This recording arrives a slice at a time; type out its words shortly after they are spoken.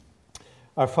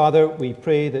Our Father, we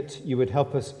pray that you would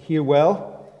help us hear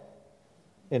well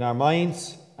in our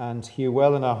minds and hear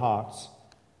well in our hearts,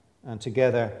 and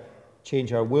together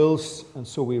change our wills, and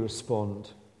so we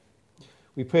respond.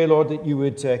 We pray, Lord, that you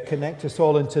would connect us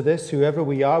all into this, whoever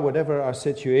we are, whatever our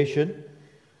situation,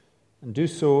 and do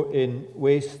so in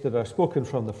ways that are spoken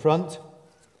from the front,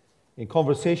 in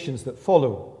conversations that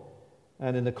follow,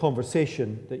 and in the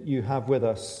conversation that you have with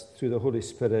us through the Holy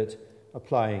Spirit,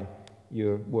 applying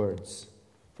your words.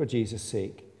 For Jesus'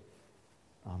 sake.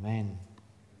 Amen.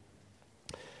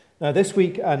 Now, this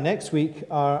week and next week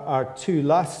are our two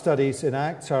last studies in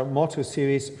Acts, our motto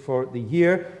series for the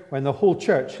year, when the whole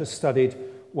church has studied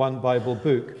one Bible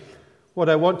book. What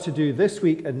I want to do this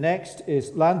week and next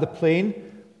is land the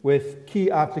plane with key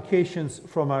applications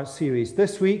from our series.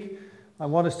 This week, I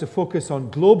want us to focus on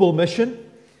global mission,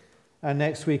 and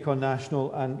next week on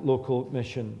national and local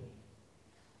mission.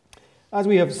 As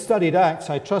we have studied Acts,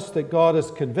 I trust that God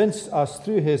has convinced us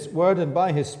through his word and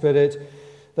by his Spirit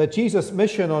that Jesus'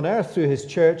 mission on earth through his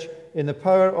church in the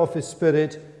power of his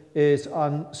Spirit is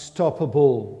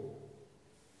unstoppable.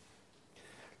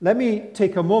 Let me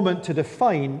take a moment to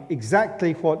define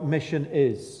exactly what mission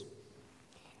is.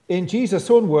 In Jesus'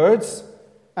 own words,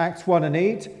 Acts 1 and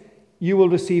 8, you will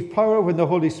receive power when the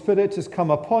Holy Spirit has come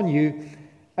upon you,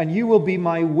 and you will be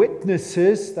my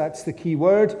witnesses, that's the key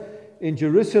word, in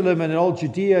Jerusalem and in all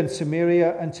Judea and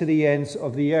Samaria and to the ends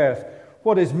of the earth.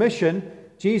 What is mission?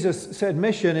 Jesus said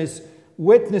mission is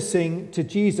witnessing to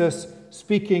Jesus,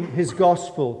 speaking his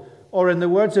gospel. Or in the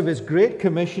words of his Great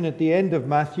Commission at the end of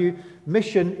Matthew,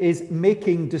 mission is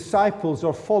making disciples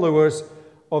or followers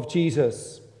of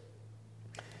Jesus.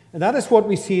 And that is what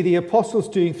we see the apostles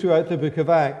doing throughout the book of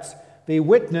Acts. They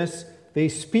witness, they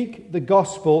speak the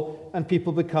gospel, and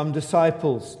people become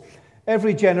disciples.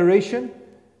 Every generation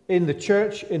in the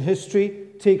church, in history,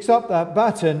 takes up that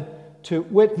baton to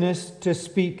witness, to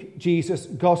speak Jesus'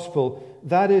 gospel.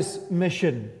 That is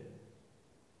mission.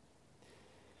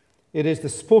 It is the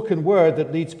spoken word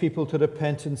that leads people to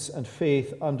repentance and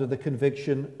faith under the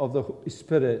conviction of the Holy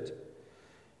Spirit.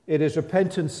 It is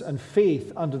repentance and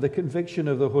faith under the conviction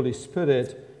of the Holy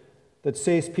Spirit that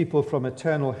saves people from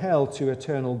eternal hell to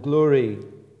eternal glory.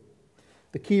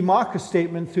 The key marker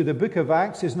statement through the book of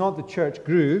Acts is not the church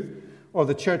grew or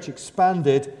the church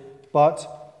expanded,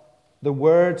 but the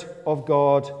word of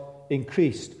God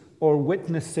increased, or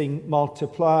witnessing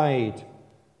multiplied.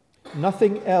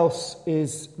 Nothing else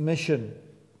is mission.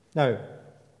 Now,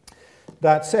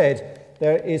 that said,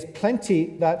 there is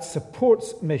plenty that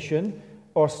supports mission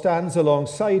or stands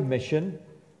alongside mission,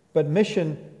 but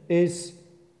mission is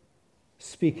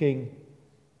speaking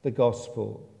the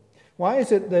gospel. Why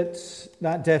is it that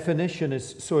that definition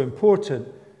is so important?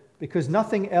 Because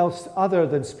nothing else other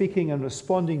than speaking and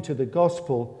responding to the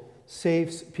gospel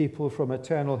saves people from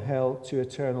eternal hell to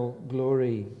eternal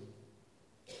glory.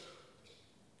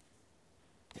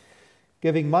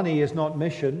 Giving money is not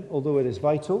mission, although it is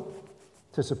vital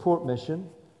to support mission.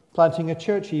 Planting a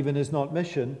church even is not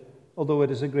mission, although it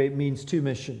is a great means to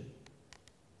mission.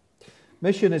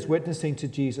 Mission is witnessing to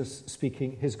Jesus,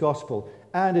 speaking his gospel.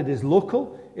 And it is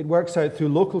local. It works out through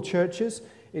local churches.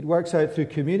 It works out through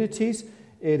communities.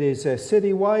 It is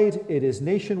citywide, it is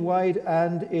nationwide,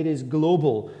 and it is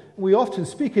global. We often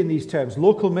speak in these terms: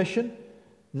 local mission,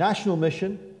 national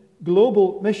mission,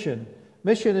 global mission.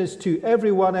 Mission is to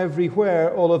everyone,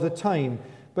 everywhere, all of the time.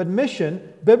 But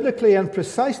mission, biblically and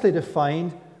precisely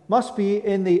defined, must be,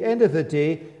 in the end of the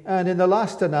day, and in the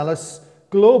last analysis,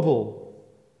 global.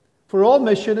 For all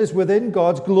mission is within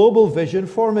God's global vision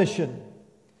for mission.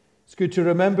 It's good to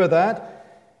remember that.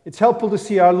 It's helpful to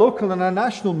see our local and our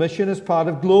national mission as part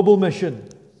of global mission.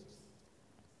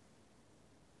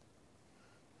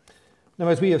 Now,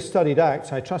 as we have studied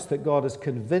Acts, I trust that God has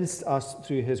convinced us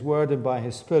through his word and by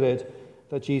his Spirit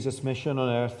that Jesus' mission on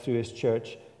earth through his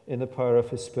church in the power of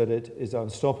his Spirit is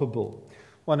unstoppable.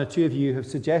 One or two of you have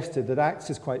suggested that Acts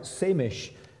is quite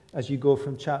same-ish as you go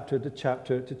from chapter to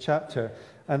chapter to chapter.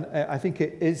 And I think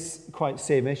it is quite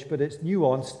same-ish, but it's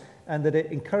nuanced, and that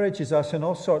it encourages us in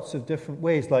all sorts of different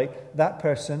ways, like that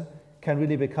person can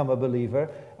really become a believer,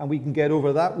 and we can get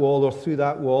over that wall or through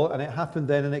that wall, and it happened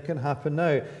then and it can happen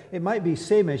now. It might be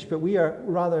same-ish, but we are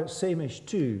rather same-ish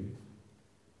too.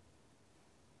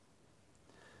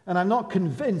 And I'm not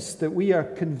convinced that we are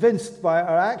convinced by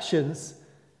our actions,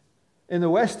 in the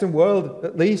Western world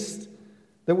at least,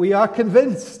 that we are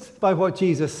convinced by what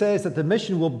Jesus says, that the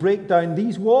mission will break down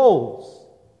these walls.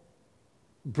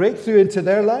 Breakthrough into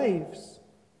their lives.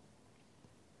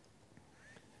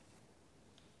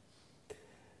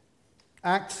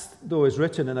 Acts, though, is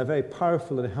written in a very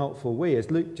powerful and helpful way,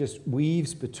 as Luke just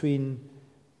weaves between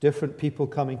different people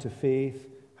coming to faith,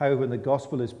 how when the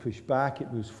gospel is pushed back,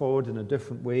 it moves forward in a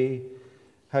different way,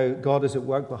 how God is at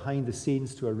work behind the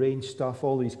scenes to arrange stuff,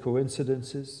 all these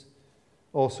coincidences,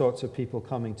 all sorts of people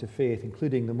coming to faith,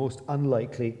 including the most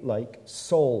unlikely, like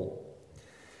Saul.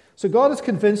 So God has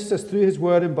convinced us through his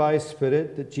word and by his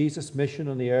Spirit that Jesus' mission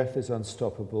on the earth is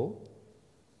unstoppable.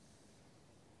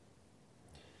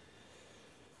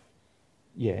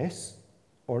 Yes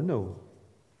or no?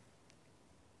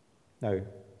 Now,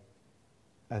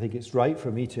 I think it's right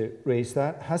for me to raise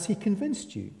that. Has he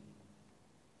convinced you?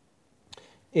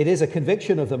 It is a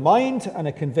conviction of the mind and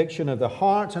a conviction of the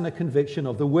heart and a conviction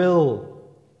of the will.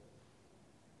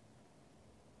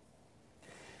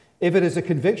 If it is a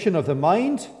conviction of the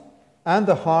mind and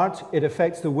the heart, it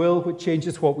affects the will, which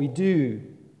changes what we do.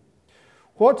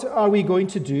 What are we going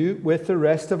to do with the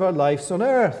rest of our lives on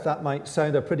earth? That might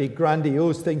sound a pretty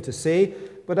grandiose thing to say,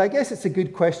 but I guess it's a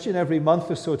good question every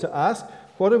month or so to ask.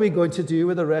 What are we going to do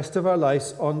with the rest of our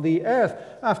lives on the earth?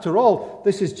 After all,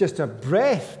 this is just a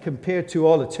breath compared to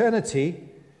all eternity.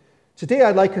 Today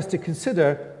I'd like us to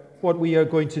consider what we are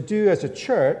going to do as a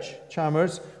church,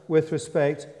 Chalmers, with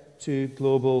respect to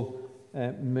global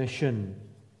mission.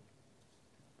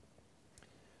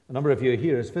 A number of you are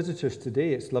here as visitors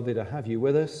today. It's lovely to have you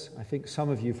with us. I think some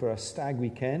of you for a stag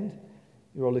weekend.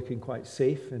 You're all looking quite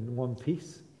safe in one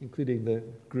piece, including the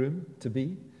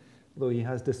groom-to-be, although he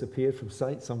has disappeared from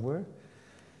sight somewhere.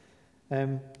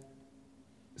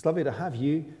 It's lovely to have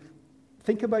you.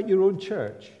 Think about your own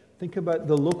church. Think about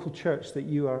the local church that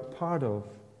you are part of.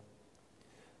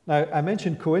 Now, I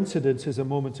mentioned coincidences a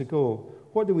moment ago.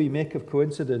 What do we make of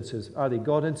coincidences? Are they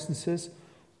God instances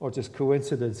or just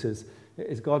coincidences?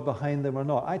 Is God behind them or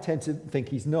not? I tend to think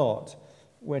he's not.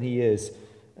 When he is,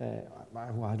 I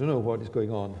don't know what is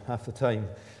going on half the time.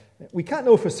 We can't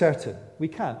know for certain. We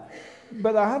can't.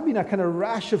 But there have been a kind of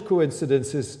rash of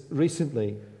coincidences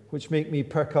recently which make me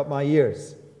perk up my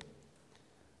ears.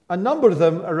 A number of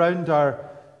them around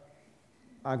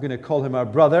I'm going to call him our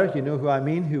brother, you know who I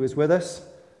mean, who is with us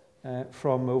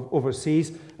from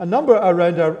overseas. A number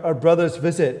around our brother's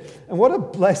visit. And what a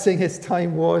blessing his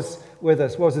time was with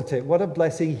us, wasn't it? What a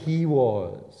blessing he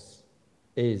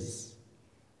is.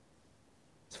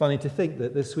 It's funny to think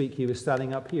that this week he was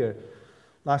standing up here.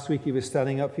 Last week he was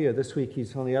standing up here. This week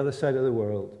he's on the other side of the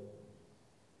world.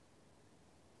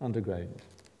 Underground.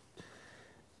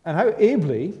 And how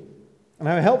ably and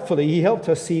how helpfully he helped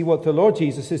us see what the Lord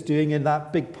Jesus is doing in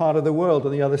that big part of the world,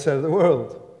 on the other side of the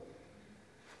world.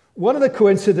 One of the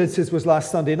coincidences was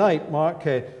last Sunday night. Mark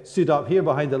stood up here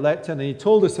behind the lectern and he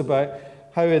told us about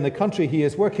how in the country he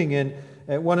is working in,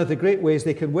 one of the great ways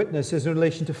they can witness is in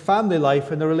relation to family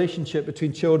life and the relationship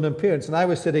between children and parents. And I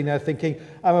was sitting there thinking,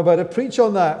 I'm about to preach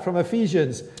on that from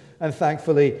Ephesians. And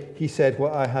thankfully, he said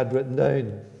what I had written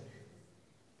down.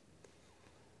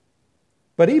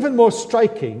 But even more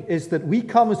striking is that we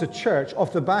come as a church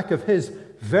off the back of his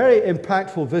very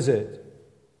impactful visit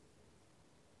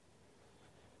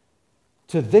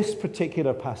to this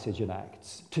particular passage in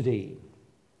Acts today.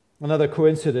 Another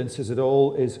coincidence is it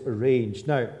all is arranged.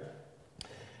 Now,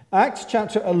 Acts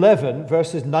chapter 11,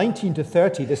 verses 19 to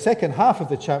 30, the second half of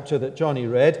the chapter that Johnny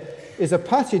read, is a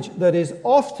passage that is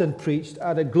often preached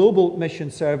at a global mission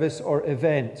service or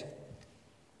event.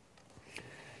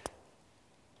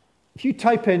 If you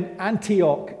type in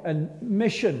Antioch and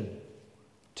mission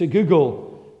to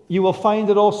Google, you will find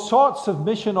that all sorts of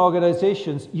mission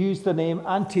organizations use the name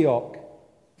Antioch.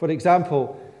 For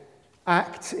example,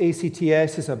 ACTS,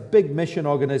 A-C-T-S, is a big mission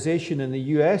organization in the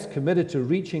US committed to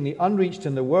reaching the unreached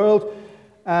in the world,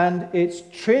 and its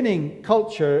training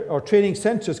culture or training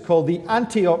center is called the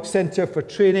Antioch Center for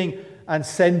Training and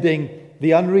Sending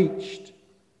the Unreached.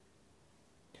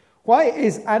 Why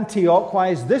is Antioch, why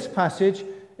is this passage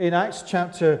in Acts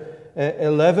chapter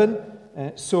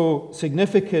 11 so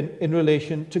significant in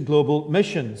relation to global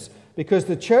missions? Because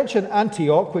the church in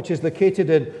Antioch, which is located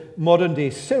in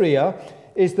modern-day Syria,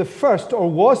 is the first, or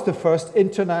was the first,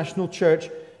 international church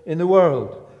in the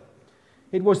world.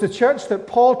 It was the church that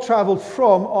Paul traveled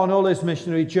from on all his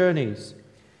missionary journeys.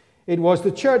 It was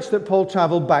the church that Paul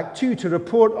traveled back to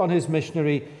report on his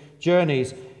missionary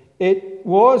journeys. It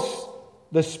was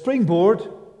the springboard,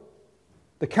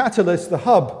 the catalyst, the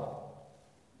hub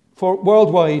for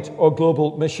worldwide or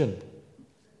global mission.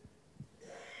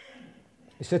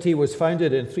 The city was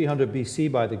founded in 300 BC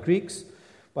by the Greeks.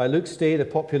 By Luke's day, the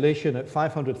population at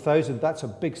 500,000, that's a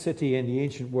big city in the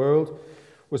ancient world,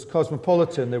 was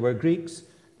cosmopolitan. There were Greeks,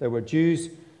 there were Jews,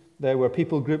 there were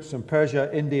people groups from Persia,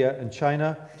 India, and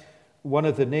China. One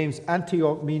of the names,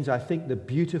 Antioch, means, I think, the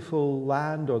beautiful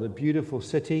land or the beautiful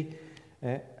city.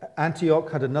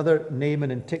 Antioch had another name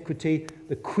in antiquity,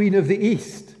 the Queen of the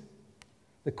East.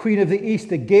 The Queen of the East,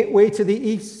 the gateway to the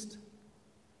East.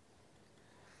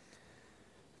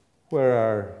 Where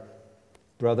our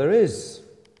brother is.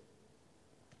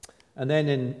 And then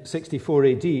in 64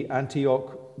 AD,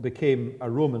 Antioch became a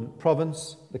Roman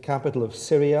province, the capital of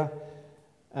Syria,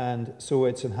 and so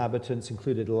its inhabitants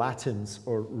included Latins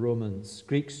or Romans,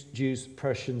 Greeks, Jews,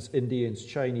 Persians, Indians,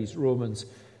 Chinese, Romans,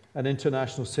 an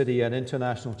international city, an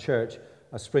international church,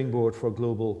 a springboard for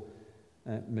global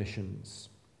missions.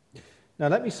 Now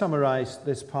let me summarize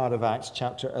this part of Acts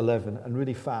chapter 11, and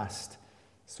really fast,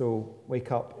 so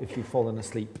wake up if you've fallen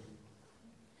asleep.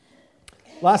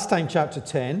 Last time, chapter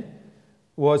 10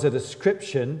 was a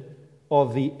description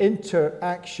of the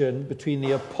interaction between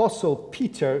the apostle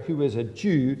Peter, who is a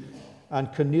Jew,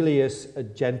 and Cornelius, a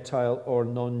Gentile or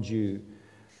non-Jew.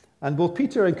 And both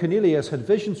Peter and Cornelius had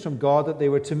visions from God that they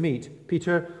were to meet.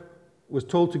 Peter was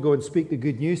told to go and speak the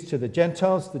good news to the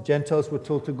Gentiles. The Gentiles were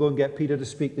told to go and get Peter to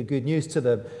speak the good news to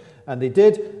them. And they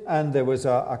did, and there was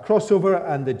a crossover,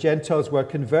 and the Gentiles were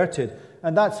converted.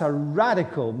 And that's a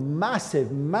radical,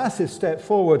 massive, massive step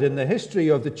forward in the history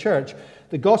of the church.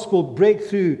 The gospel break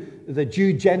through the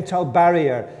Jew-Gentile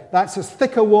barrier. That's as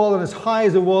thick a wall and as high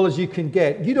as a wall as you can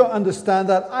get. You don't understand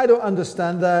that. I don't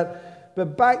understand that.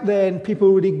 But back then,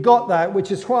 people really got that,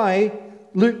 which is why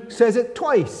Luke says it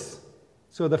twice.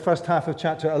 So the first half of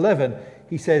chapter 11,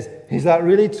 he says, is that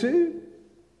really true?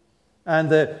 And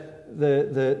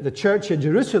the church in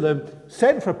Jerusalem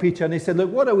sent for Peter, and they said, look,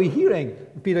 what are we hearing?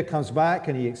 And Peter comes back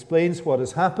and he explains what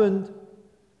has happened.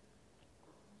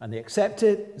 And they accept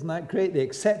it. Isn't that great? They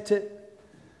accept it.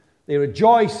 They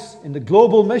rejoice in the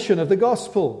global mission of the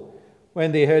gospel.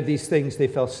 When they heard these things, they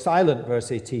fell silent,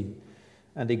 verse 18.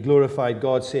 And they glorified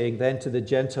God, saying, then to the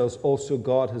Gentiles also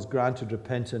God has granted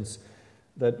repentance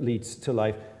that leads to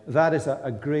life. That is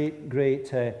a great,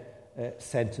 great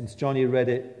sentence. Johnny read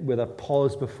it with a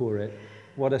pause before it.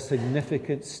 What a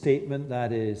significant statement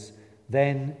that is.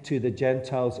 Then to the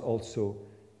Gentiles also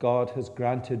God has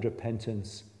granted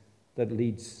repentance that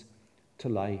leads to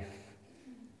life.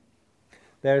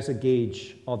 There's a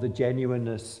gauge of the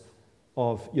genuineness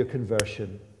of your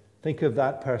conversion. Think of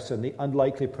that person, the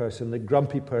unlikely person, the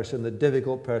grumpy person, the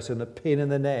difficult person, the pain in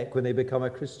the neck when they become a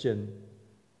Christian.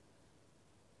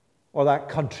 Or that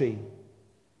country.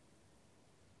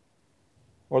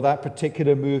 Or that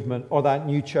particular movement. Or that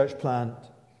new church plant.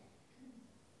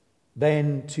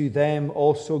 Then to them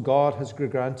also God has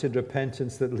granted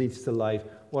repentance that leads to life.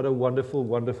 What a wonderful,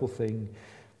 wonderful thing.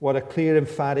 What a clear,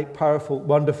 emphatic, powerful,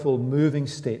 wonderful, moving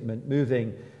statement.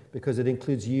 Moving because it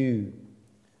includes you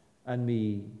and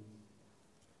me.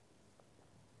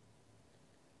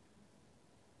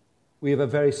 We have a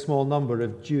very small number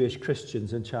of Jewish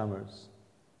Christians in Chalmers.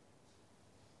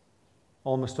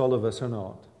 Almost all of us are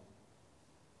not.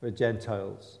 We're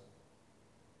Gentiles.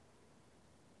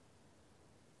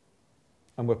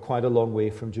 And we're quite a long way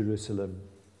from Jerusalem.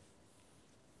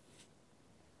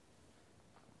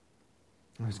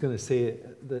 I was going to say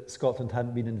that Scotland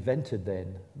hadn't been invented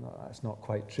then. No, that's not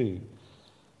quite true.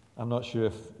 I'm not sure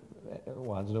if,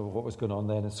 well, I don't know what was going on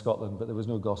then in Scotland, but there was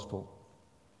no gospel.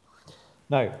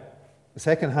 Now, the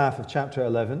second half of chapter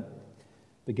 11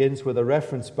 begins with a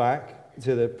reference back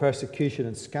to the persecution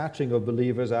and scattering of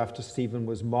believers after Stephen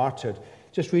was martyred.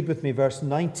 Just read with me verse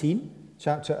 19,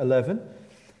 chapter 11.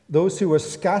 Those who were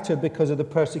scattered because of the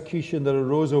persecution that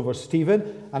arose over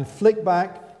Stephen, and flick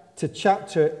back to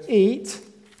chapter 8.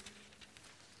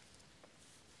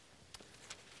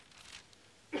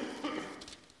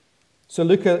 So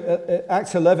look at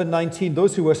Acts 11:19.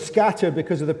 Those who were scattered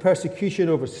because of the persecution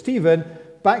over Stephen.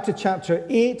 Back to chapter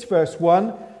 8, verse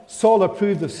 1. Saul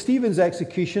approved of Stephen's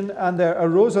execution, and there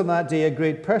arose on that day a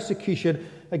great persecution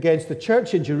against the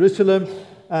church in Jerusalem,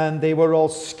 and they were all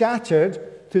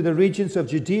scattered through the regions of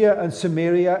Judea and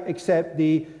Samaria, except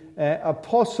the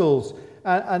apostles.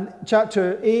 And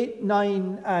chapter 8,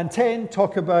 9, and 10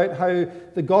 talk about how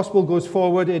the gospel goes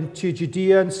forward into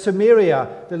Judea and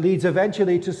Samaria, that leads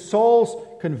eventually to Saul's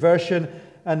conversion.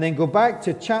 And then go back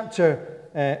to chapter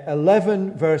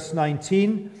 11, verse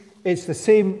 19. It's the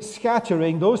same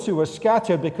scattering. Those who were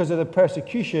scattered because of the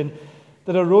persecution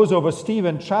that arose over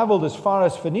Stephen traveled as far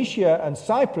as Phoenicia and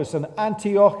Cyprus and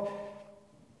Antioch.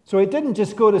 So it didn't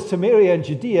just go to Samaria and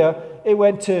Judea, it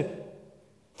went to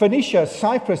Phoenicia,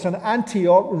 Cyprus, and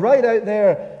Antioch, right out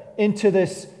there into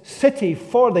this city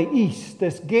for the east,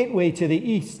 this gateway to the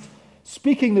east,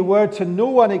 speaking the word to no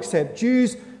one except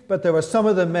Jews, but there were some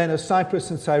of the men of Cyprus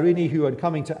and Cyrene who, on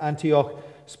coming to Antioch,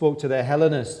 spoke to the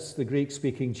Hellenists, the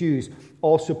Greek-speaking Jews,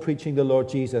 also preaching the Lord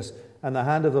Jesus and the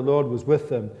hand of the Lord was with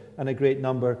them, and a great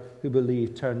number who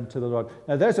believed turned to the Lord.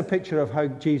 Now there's a picture of how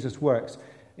Jesus works.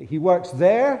 He works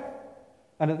there,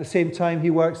 and at the same time he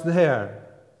works there,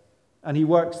 and he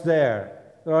works there.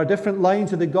 There are different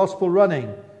lines of the gospel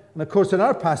running. And of course in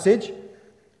our passage,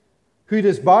 who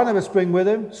does Barnabas bring with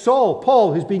him? Saul,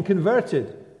 Paul, who's been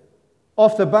converted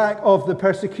off the back of the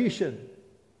persecution.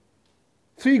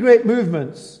 3 great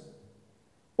movements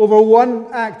over one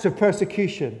act of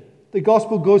persecution. The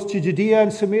gospel goes to Judea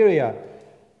and Samaria.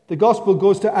 The gospel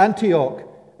goes to Antioch,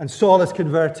 and Saul is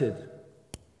converted.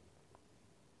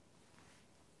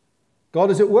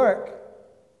 God is at work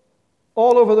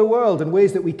all over the world in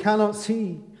ways that we cannot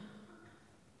see.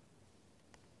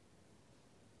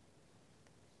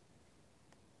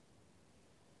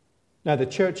 Now, the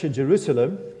church in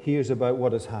Jerusalem hears about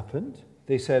what has happened.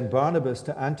 They send Barnabas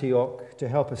to Antioch to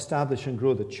help establish and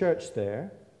grow the church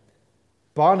there.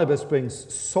 Barnabas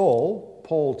brings Saul,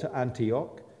 Paul, to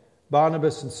Antioch.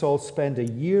 Barnabas and Saul spend a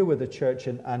year with the church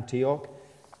in Antioch,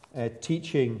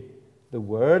 teaching the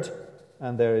word,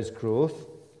 and there is growth.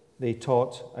 They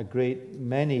taught a great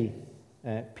many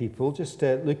people. Just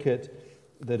look at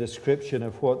the description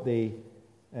of what they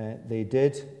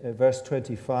did. Verse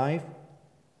 25.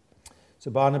 So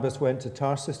Barnabas went to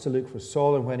Tarsus to look for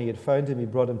Saul, and when he had found him, he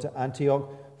brought him to Antioch.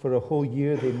 For a whole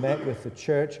year they met with the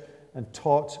church and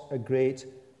taught a great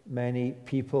many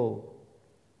people.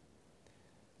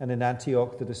 And in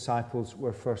Antioch, the disciples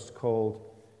were first called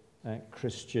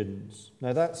Christians.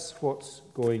 Now that's what's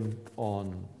going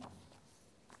on.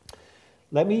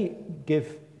 Let me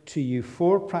give to you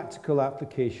 4 practical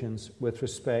applications with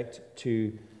respect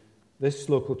to this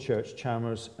local church,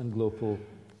 Chalmers, and global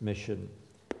mission.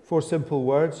 4 simple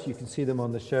words. You can see them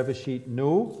on the service sheet.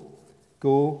 Know,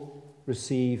 go,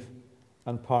 receive,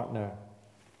 and partner.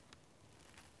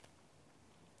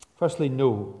 Firstly,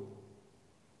 know.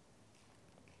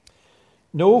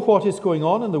 Know what is going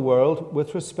on in the world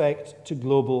with respect to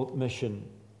global mission.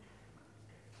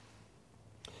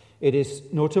 It is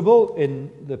notable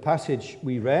in the passage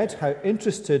we read how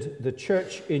interested the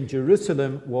church in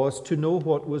Jerusalem was to know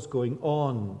what was going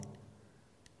on.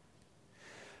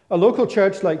 A local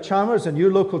church like Chalmers, and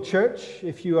your local church,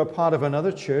 if you are part of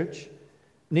another church,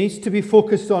 needs to be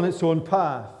focused on its own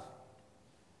path,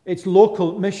 its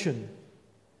local mission.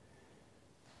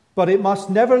 But it must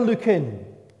never look in.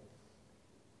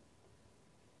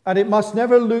 And it must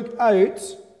never look out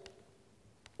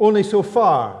only so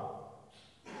far.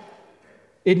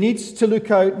 It needs to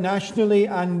look out nationally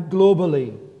and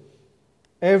globally.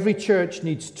 Every church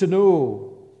needs to know.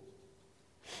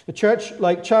 A church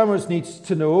like Chalmers needs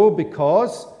to know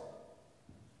because,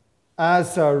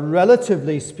 as a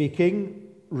relatively speaking,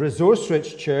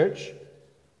 resource-rich church,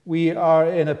 we are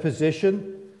in a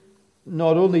position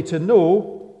not only to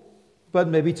know, but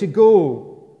maybe to go.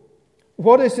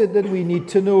 What is it that we need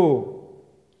to know?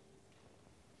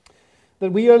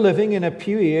 That we are living in a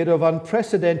period of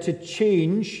unprecedented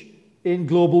change in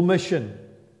global mission.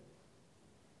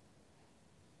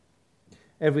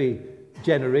 Every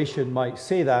generation might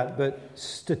say that, but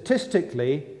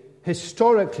statistically,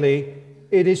 historically,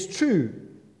 it is true.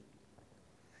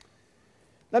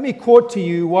 Let me quote to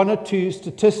you 1 or 2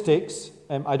 statistics.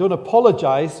 I don't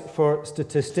apologize for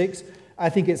statistics. I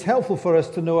think it's helpful for us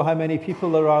to know how many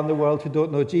people around the world who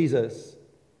don't know Jesus.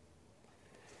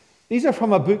 These are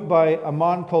from a book by a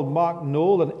man called Mark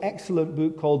Noll, an excellent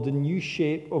book called The New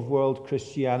Shape of World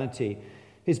Christianity.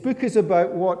 His book is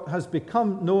about what has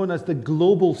become known as the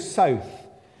Global South.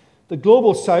 The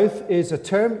Global South is a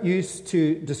term used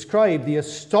to describe the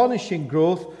astonishing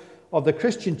growth of the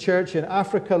Christian church in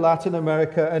Africa, Latin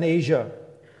America, and Asia.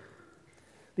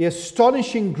 The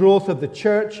astonishing growth of the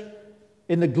church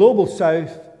in the Global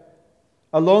South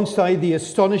alongside the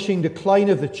astonishing decline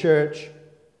of the church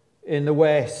in the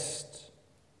West.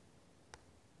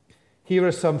 Here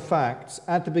are some facts.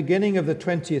 At the beginning of the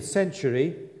 20th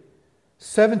century,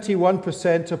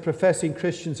 71% of professing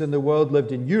Christians in the world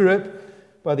lived in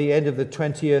Europe. By the end of the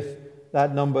 20th,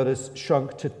 that number has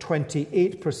shrunk to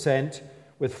 28%,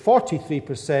 with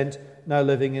 43% now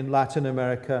living in Latin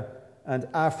America and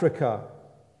Africa.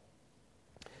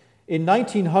 In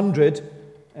 1900,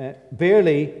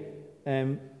 barely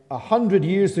 100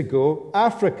 years ago,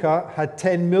 Africa had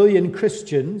 10 million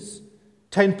Christians,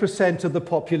 10% of the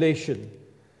population.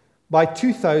 By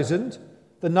 2000,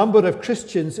 the number of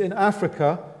Christians in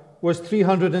Africa was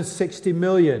 360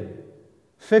 million,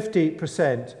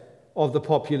 50% of the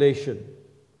population.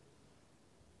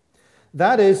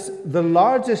 That is the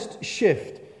largest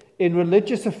shift in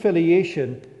religious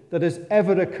affiliation that has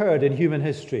ever occurred in human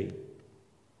history.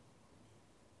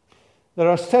 There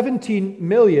are 17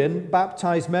 million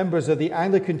baptized members of the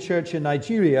Anglican Church in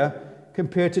Nigeria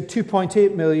compared to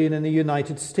 2.8 million in the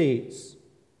United States.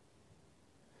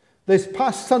 This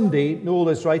past Sunday, Noel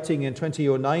is writing in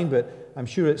 2009, but I'm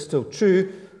sure it's still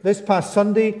true. This past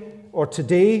Sunday, or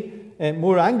today,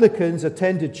 more Anglicans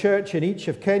attended church in each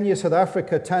of Kenya, South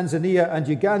Africa, Tanzania, and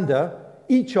Uganda,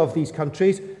 each of these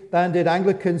countries, than did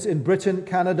Anglicans in Britain,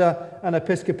 Canada, and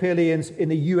Episcopalians in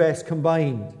the US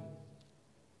combined.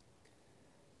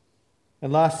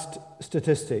 And last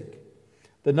statistic,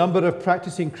 the number of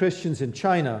practicing Christians in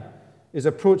China is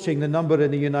approaching the number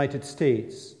in the United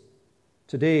States.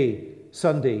 Today,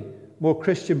 Sunday, more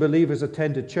Christian believers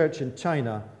attended church in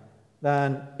China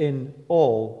than in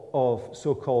all of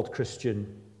so-called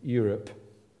Christian Europe.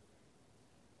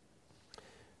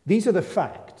 These are the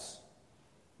facts.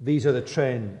 These are the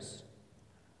trends.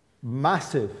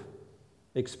 Massive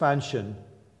expansion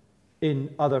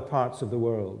in other parts of the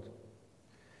world.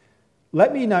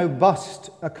 Let me now bust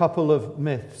a couple of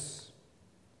myths.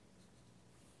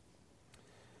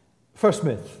 First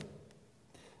myth.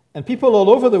 And people all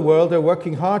over the world are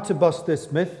working hard to bust this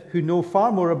myth who know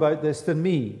far more about this than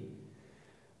me.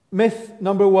 Myth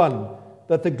number one,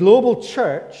 that the global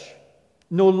church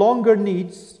no longer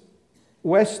needs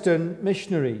Western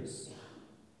missionaries.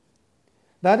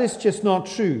 That is just not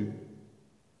true.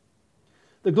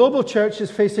 The global church is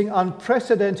facing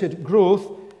unprecedented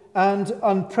growth and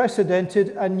unprecedented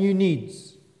and new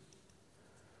needs.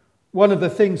 One of the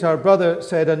things our brother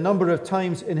said a number of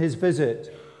times in his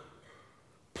visit,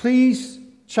 please,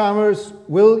 Chalmers,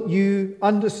 will you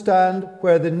understand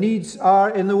where the needs are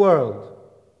in the world?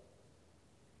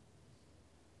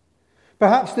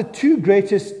 Perhaps the two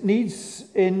greatest needs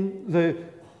in the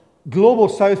global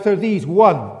south are these.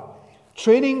 One,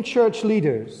 training church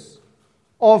leaders,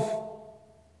 of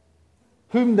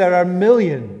whom there are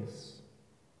millions,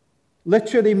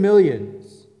 literally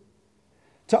millions,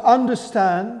 to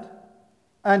understand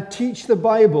and teach the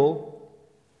Bible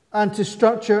and to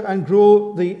structure and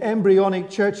grow the embryonic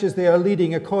churches they are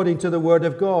leading according to the Word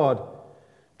of God.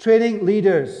 Training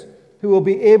leaders who will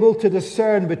be able to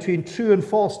discern between true and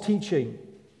false teaching.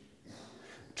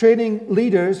 Training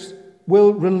leaders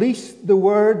will release the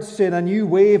words in a new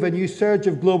wave, a new surge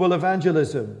of global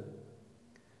evangelism.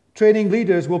 Training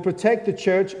leaders will protect the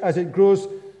church as it grows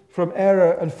from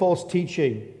error and false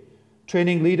teaching.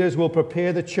 Training leaders will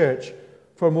prepare the church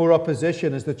for more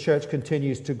opposition as the church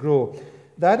continues to grow.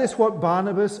 That is what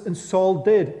Barnabas and Saul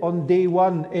did on day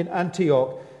one in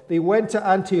Antioch. They went to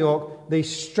Antioch, they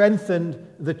strengthened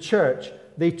the church,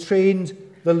 they trained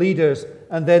the leaders,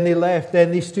 and then they left,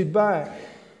 then they stood back.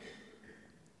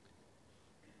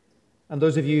 And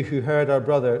those of you who heard our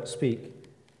brother speak,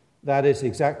 that is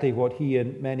exactly what he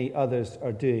and many others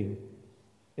are doing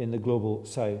in the global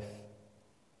south.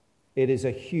 It is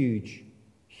a huge,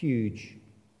 huge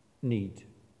need.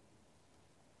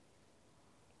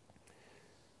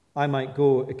 I might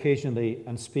go occasionally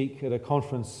and speak at a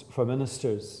conference for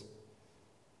ministers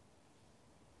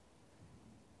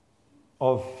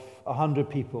of 100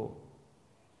 people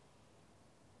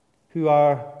who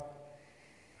are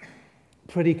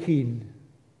pretty keen.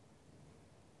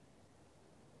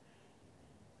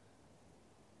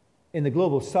 In the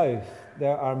global south,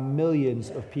 there are millions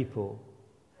of people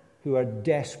who are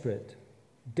desperate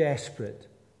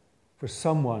for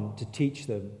someone to teach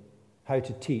them how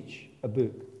to teach a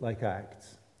book like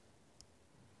Acts.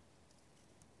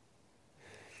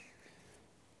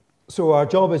 So our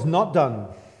job is not done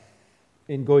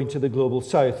in going to the global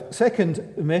south.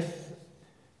 Second myth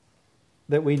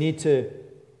that we need to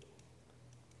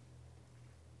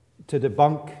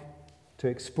debunk, to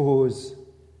expose,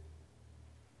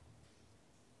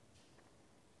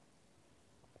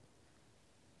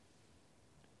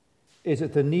 is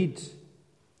that the need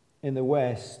in the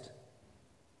West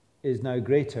is now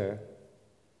greater,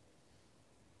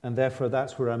 and therefore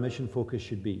that's where our mission focus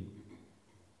should be.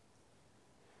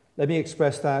 Let me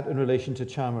express that in relation to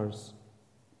Chalmers.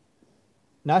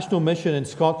 National mission in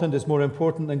Scotland is more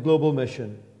important than global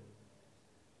mission.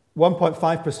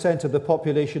 1.5% of the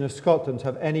population of Scotland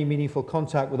have any meaningful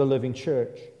contact with a living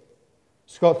church.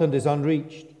 Scotland is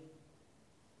unreached.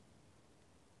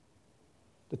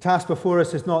 The task before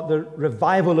us is not the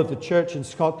revival of the church in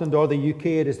Scotland or the UK,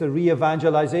 it is the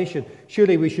re-evangelization.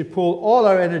 Surely we should pour all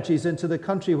our energies into the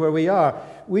country where we are.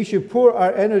 We should pour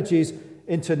our energies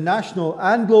into national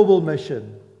and global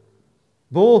mission.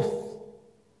 Both.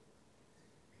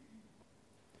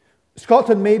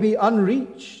 Scotland may be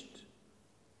unreached,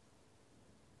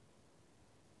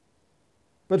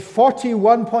 but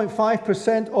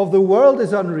 41.5% of the world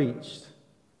is unreached.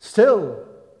 Still,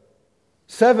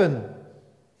 7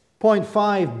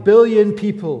 0.5 billion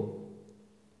people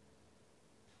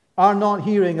are not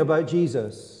hearing about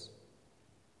Jesus.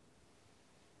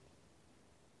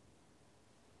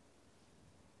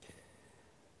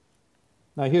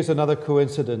 Now, here's another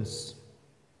coincidence.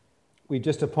 We've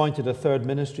just appointed a third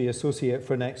ministry associate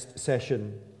for next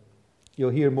session.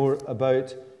 You'll hear more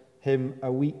about him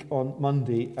a week on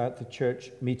Monday at the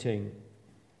church meeting.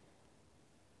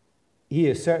 He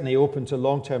is certainly open to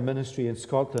long-term ministry in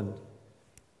Scotland,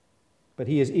 but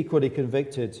he is equally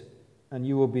convicted, and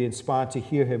you will be inspired to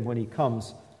hear him when he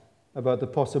comes, about the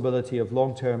possibility of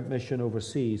long-term mission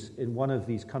overseas in one of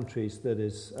these countries that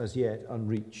is as yet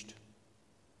unreached.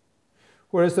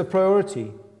 Where is the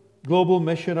priority? Global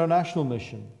mission or national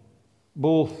mission?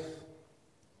 Both.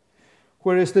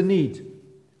 Where is the need?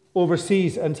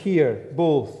 Overseas and here?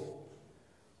 Both.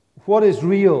 What is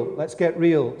real? Let's get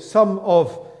real. Some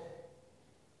of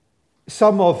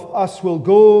us will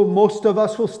go, most of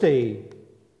us will stay.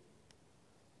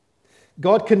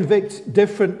 God convicts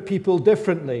different people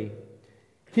differently.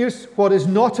 Here's what is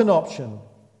not an option: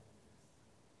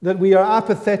 that we are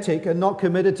apathetic and not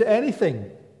committed to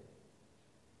anything.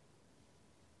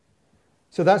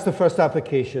 So that's the first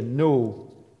application.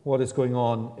 Know what is going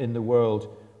on in the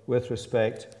world with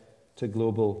respect to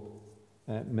global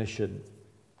mission.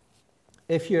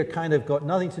 If you're kind of got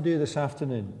nothing to do this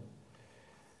afternoon,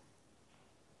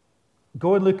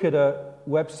 go and look at a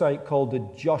website called the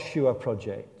Joshua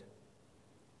Project.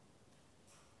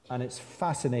 And it's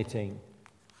fascinating.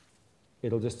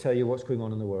 It'll just tell you what's going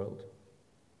on in the world.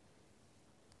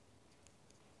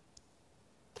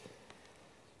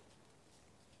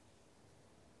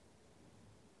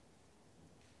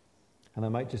 And I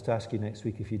might just ask you next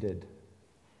week if you did.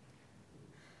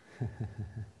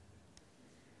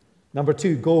 Number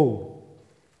 2, go.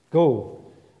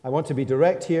 Go. I want to be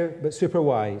direct here, but super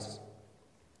wise.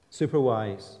 Super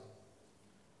wise.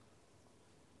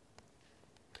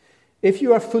 If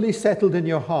you are fully settled in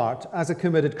your heart as a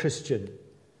committed Christian,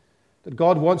 that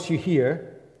God wants you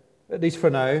here, at least for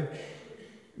now,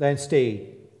 then stay.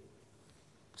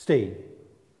 Stay.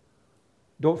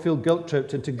 Don't feel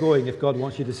guilt-tripped into going if God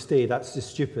wants you to stay. That's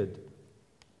just stupid.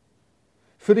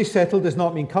 Fully settled does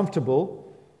not mean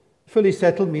comfortable. Fully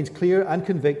settled means clear and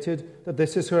convicted that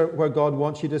this is where God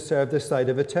wants you to serve this side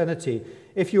of eternity.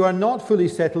 If you are not fully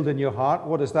settled in your heart,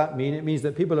 what does that mean? It means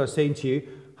that people are saying to you,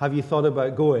 have you thought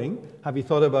about going? Have you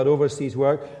thought about overseas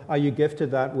work? Are you gifted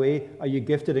that way? Are you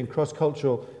gifted in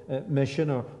cross-cultural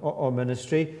mission or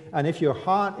ministry? And if your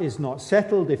heart is not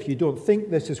settled, if you don't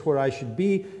think this is where I should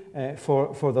be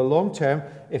for the long term,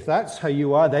 if that's how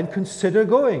you are, then consider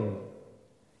going.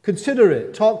 Consider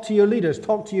it. Talk to your leaders.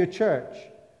 Talk to your church.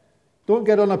 Don't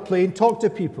get on a plane. Talk to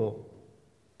people.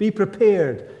 Be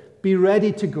prepared. Be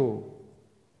ready to go.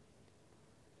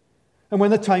 And when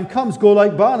the time comes, go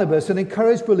like Barnabas and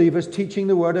encourage believers teaching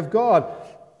the Word of God.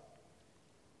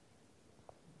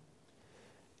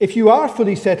 If you are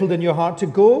fully settled in your heart to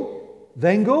go,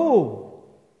 then go.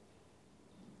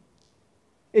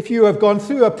 If you have gone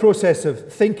through a process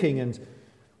of thinking and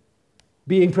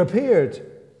being prepared,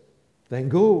 then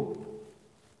go.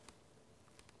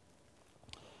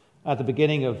 At the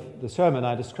beginning of the sermon,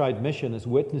 I described mission as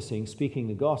witnessing, speaking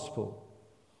the gospel.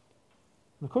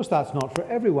 Of course, that's not for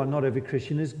everyone. Not every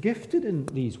Christian is gifted in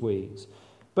these ways.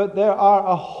 But there are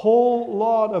a whole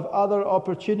lot of other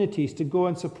opportunities to go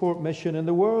and support mission in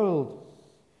the world.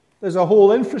 There's a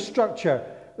whole infrastructure.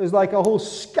 There's like a whole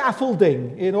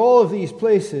scaffolding in all of these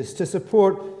places to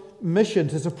support mission,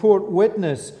 to support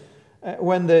witness.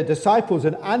 When the disciples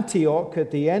in Antioch, at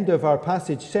the end of our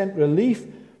passage, sent relief,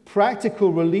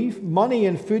 practical relief, money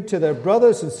and food to their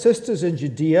brothers and sisters in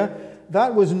Judea,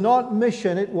 that was not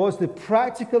mission. It was the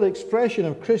practical expression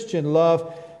of Christian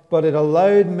love, but it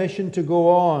allowed mission to go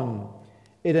on.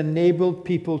 It enabled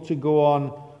people to go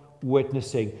on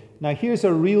witnessing. Now, here's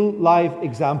a real live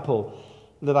example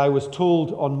that I was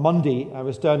told on Monday. I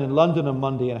was down in London on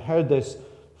Monday and heard this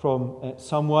from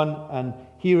someone, and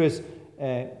here is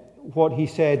what he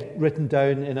said written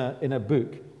down in a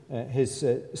book, his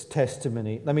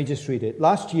testimony. Let me just read it.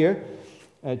 Last year,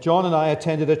 John and I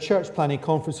attended a church planning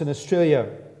conference in Australia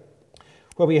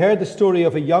where we heard the story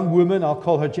of a young woman. I'll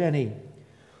call her Jenny.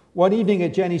 One evening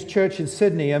at Jenny's church in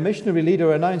Sydney, a missionary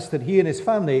leader announced that he and his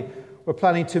family were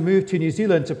planning to move to New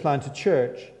Zealand to plant a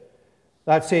church.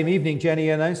 That same evening,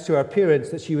 Jenny announced to her parents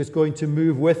that she was going to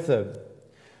move with them.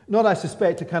 Not, I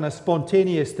suspect, a kind of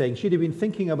spontaneous thing. She'd have been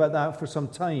thinking about that for some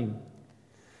time.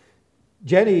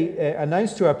 Jenny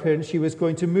announced to her parents she was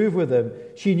going to move with them.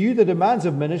 She knew the demands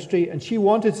of ministry, and she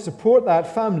wanted to support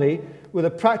that family with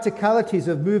the practicalities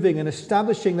of moving and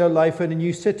establishing their life in a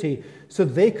new city so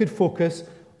they could focus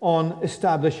on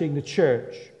establishing the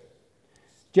church.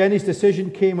 Jenny's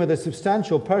decision came with a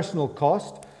substantial personal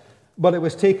cost, but it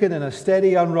was taken in a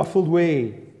steady, unruffled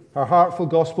way. Her heartful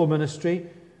gospel ministry,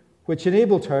 which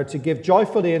enabled her to give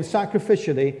joyfully and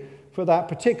sacrificially for that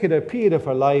particular period of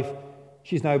her life.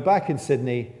 She's now back in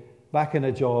Sydney, back in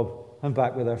a job, and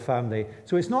back with her family.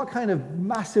 So it's not kind of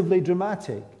massively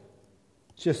dramatic.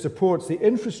 It just supports the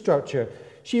infrastructure.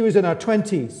 She was in her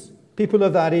 20s. People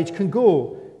of that age can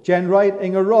go. Jen Wright,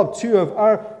 Inga Robb, two of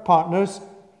our partners,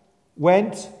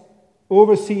 went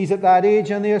overseas at that age,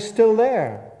 and they are still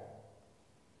there.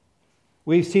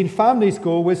 We've seen families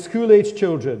go with school-age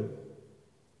children.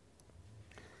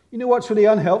 You know what's really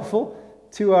unhelpful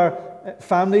to our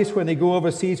families when they go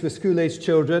overseas with school-age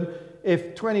children?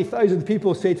 If 20,000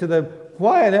 people say to them,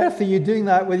 "Why on earth are you doing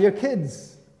that with your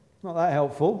kids?" Not that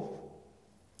helpful.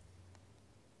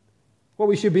 What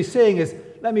we should be saying is,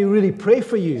 "Let me really pray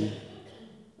for you.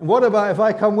 And what about if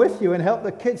I come with you and help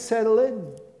the kids settle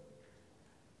in?"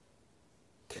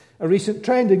 A recent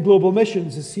trend in global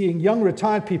missions is seeing young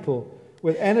retired people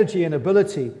with energy and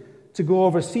ability to go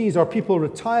overseas, or people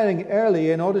retiring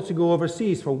early in order to go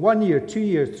overseas for 1 year, 2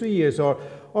 years, 3 years, or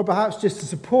perhaps just to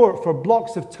support for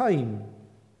blocks of time.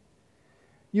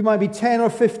 You might be 10 or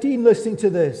 15 listening to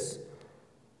this,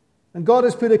 and God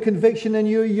has put a conviction in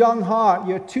your young heart.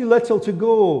 You're too little to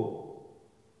go.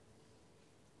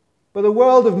 But the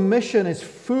world of mission is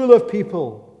full of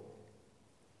people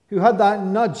who had that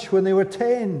nudge when they were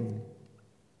 10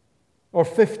 or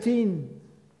 15.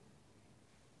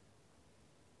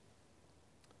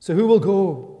 So who will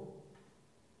go?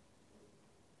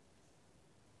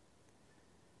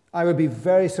 I would be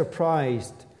very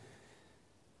surprised.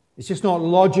 It's just not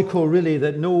logical, really,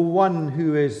 that no one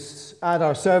who is at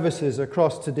our services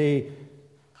across today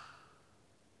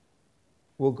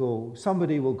will go.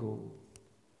 Somebody will go.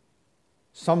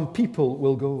 Some people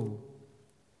will go.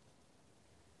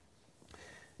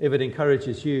 If it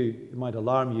encourages you, it might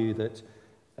alarm you that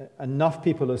enough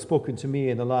people have spoken to me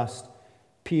in the last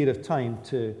period of time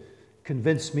to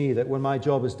convince me that when my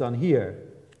job is done here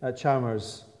at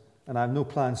Chalmers and I have no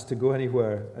plans to go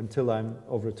anywhere until I'm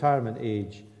of retirement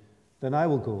age, then I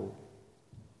will go.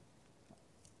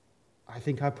 I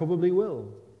think I probably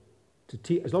will.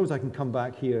 As long as I can come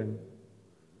back here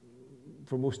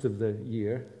for most of the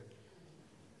year.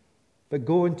 But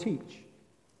go and teach.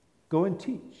 Go and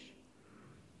teach.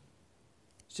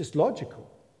 It's just logical.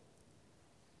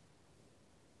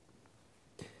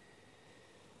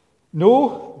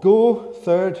 Know, go,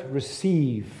 third,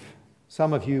 receive.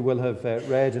 Some of you will have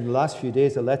read in the last few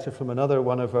days a letter from another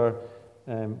one of our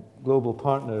global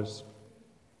partners.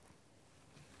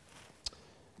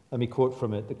 Let me quote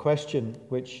from it. The question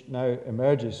which now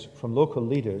emerges from local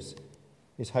leaders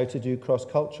is how to do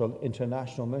cross-cultural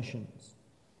international missions.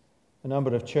 A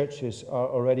number of churches are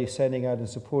already sending out and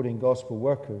supporting gospel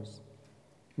workers.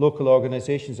 Local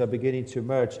organizations are beginning to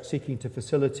emerge, seeking to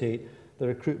facilitate the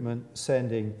recruitment,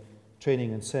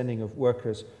 training and sending of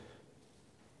workers.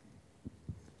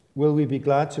 Will we be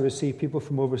glad to receive people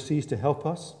from overseas to help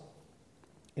us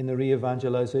in the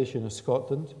re-evangelization of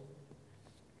Scotland?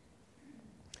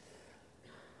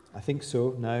 I think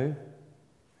so now.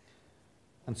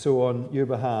 And so on your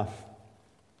behalf,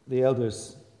 the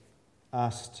elders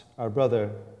asked our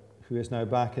brother, who is now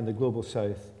back in the global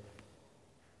south,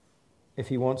 if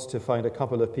he wants to find a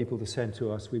couple of people to send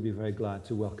to us. We'd be very glad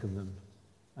to welcome them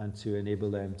and to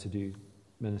enable them to do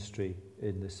ministry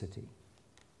in the city.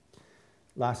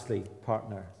 Lastly,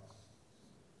 partner.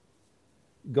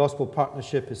 Gospel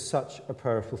partnership is such a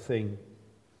powerful thing.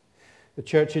 The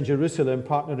church in Jerusalem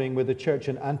partnering with the church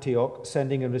in Antioch,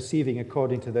 sending and receiving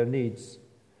according to their needs.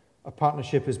 A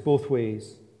partnership is both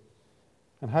ways.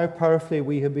 And how powerfully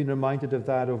we have been reminded of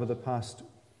that over the past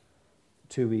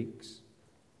 2 weeks.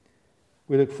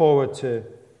 We look forward to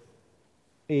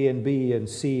A and B and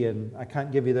C, and I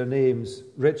can't give you their names.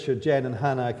 Richard, Jen and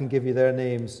Hannah, I can give you their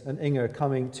names, and Inger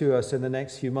coming to us in the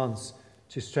next few months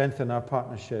to strengthen our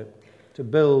partnership, to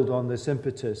build on this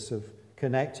impetus of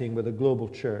connecting with a global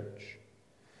church.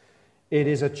 It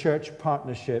is a church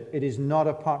partnership. It is not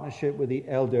a partnership with the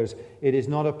elders. It is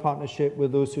not a partnership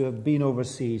with those who have been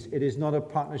overseas. It is not a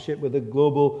partnership with a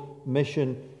global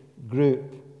mission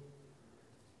group.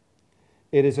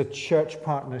 It is a church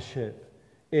partnership.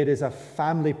 It is a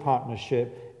family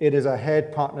partnership. It is a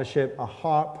head partnership, a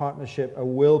heart partnership, a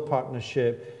will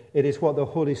partnership. It is what the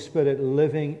Holy Spirit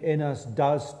living in us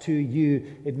does to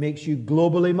you. It makes you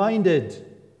globally minded,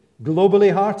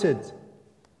 globally hearted.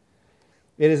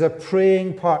 It is a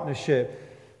praying partnership.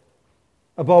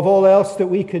 Above all else that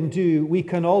we can do, we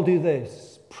can all do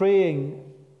this. Praying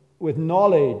with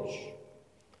knowledge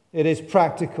It is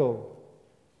practical.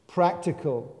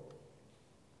 Practical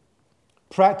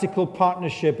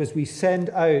partnership as we send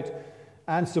out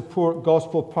and support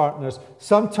gospel partners.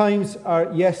 Sometimes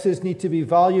our yeses need to be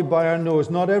valued by our noes.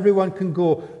 Not everyone can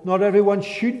go. Not everyone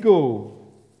should go.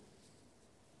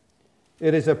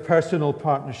 It is a personal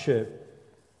partnership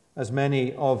as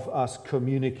many of us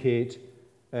communicate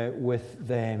with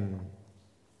them.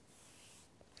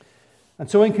 And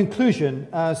so in conclusion,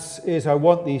 as is our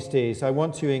wont these days, I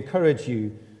want to encourage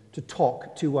you to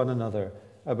talk to one another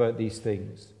about these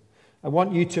things. I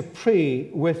want you to pray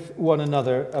with one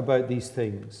another about these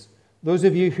things. Those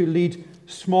of you who lead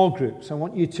small groups, I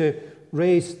want you to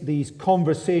raise these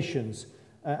conversations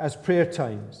as prayer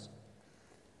times.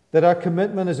 That our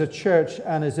commitment as a church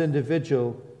and as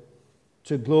individual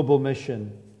to global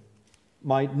mission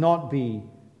might not be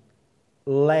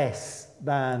less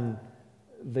than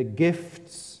the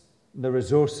gifts, the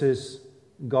resources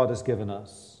God has given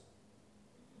us.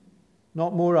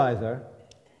 Not more either,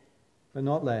 but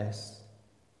not less.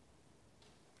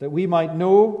 That we might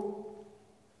know,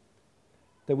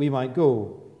 that we might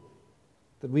go,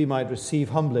 that we might receive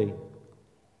humbly,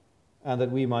 and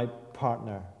that we might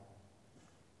partner.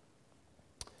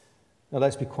 Now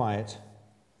let's be quiet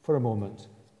for a moment,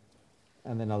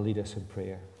 and then I'll lead us in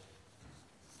prayer.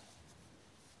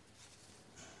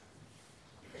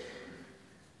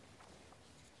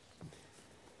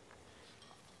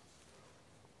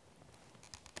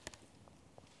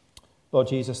 Lord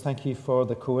Jesus, thank you for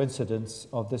the coincidence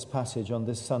of this passage on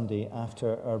this Sunday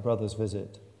after our brother's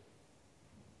visit.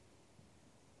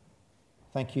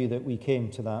 Thank you that we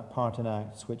came to that part in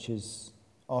Acts which is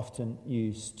often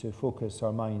used to focus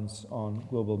our minds on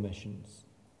global missions.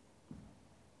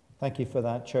 Thank you for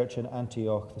that church in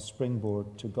Antioch, the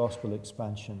springboard to gospel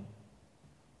expansion.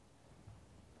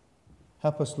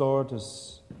 Help us, Lord,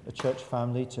 as a church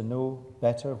family to know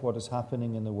better what is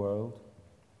happening in the world.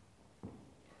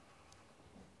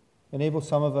 Enable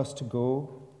some of us to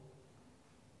go,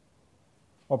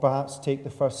 or perhaps take the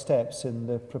first steps in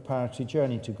the preparatory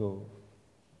journey to go.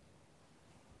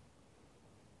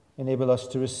 Enable us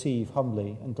to receive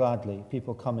humbly and gladly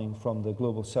people coming from the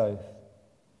global south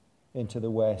into the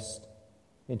west,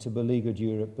 into beleaguered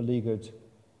Europe, beleaguered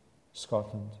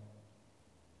Scotland.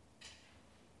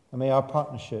 And may our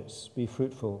partnerships be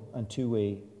fruitful and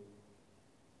two-way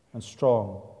and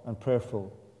strong and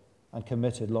prayerful and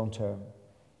committed long-term.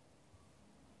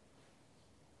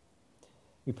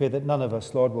 We pray that none of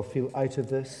us, Lord, will feel out of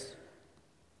this.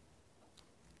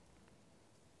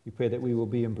 We pray that we will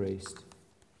be embraced.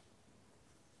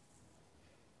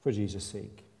 For Jesus'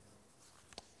 sake.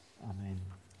 Amen.